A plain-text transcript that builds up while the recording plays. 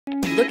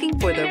Looking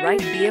for the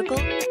right vehicle?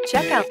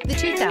 Check out the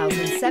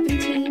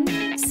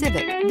 2017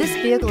 Civic. This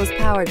vehicle is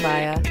powered by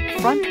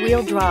a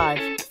front-wheel drive,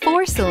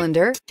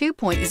 4-cylinder,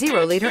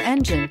 2.0-liter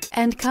engine,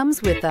 and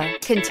comes with a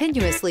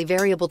continuously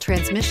variable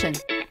transmission.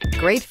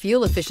 Great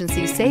fuel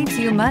efficiency saves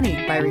you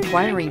money by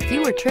requiring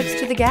fewer trips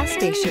to the gas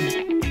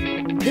station.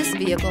 This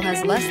vehicle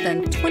has less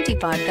than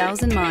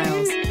 25,000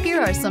 miles.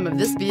 Here are some of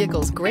this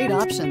vehicle's great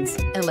options: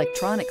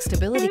 electronic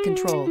stability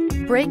control,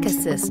 brake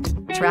assist,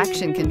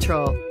 traction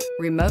control,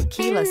 remote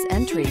keyless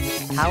entry,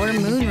 power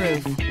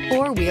moonroof,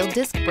 4-wheel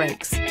disc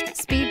brakes,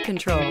 speed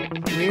control,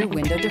 rear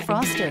window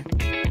defroster.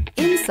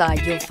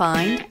 Inside you'll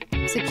find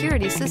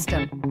security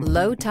system,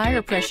 low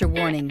tire pressure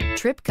warning,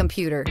 trip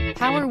computer,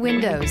 power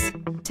windows,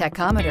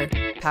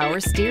 tachometer, power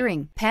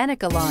steering,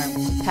 panic alarm,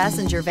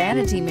 passenger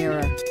vanity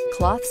mirror,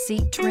 cloth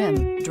seat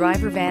trim,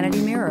 driver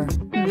vanity mirror.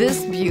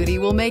 This beauty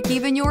will make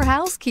even your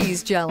house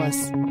keys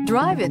jealous.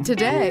 Drive it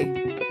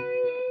today.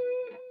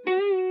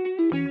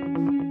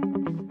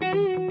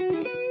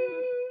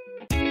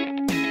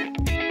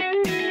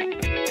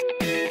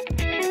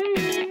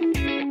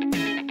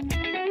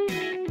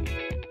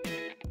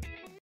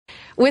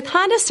 With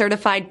Honda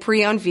certified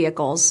pre-owned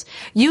vehicles,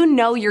 you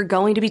know you're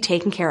going to be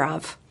taken care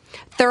of.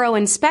 Thorough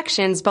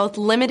inspections, both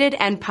limited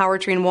and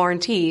powertrain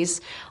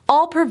warranties,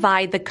 all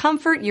provide the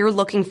comfort you're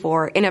looking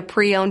for in a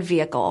pre-owned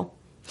vehicle.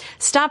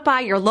 Stop by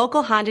your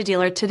local Honda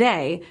dealer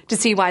today to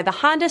see why the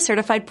Honda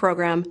certified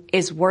program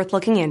is worth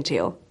looking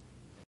into.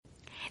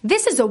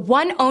 This is a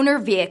one-owner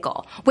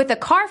vehicle with a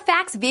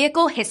Carfax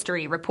Vehicle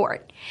History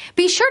Report.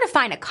 Be sure to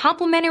find a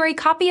complimentary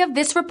copy of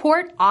this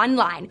report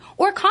online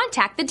or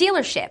contact the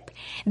dealership.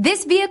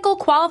 This vehicle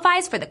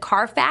qualifies for the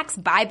Carfax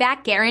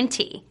Buyback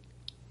Guarantee.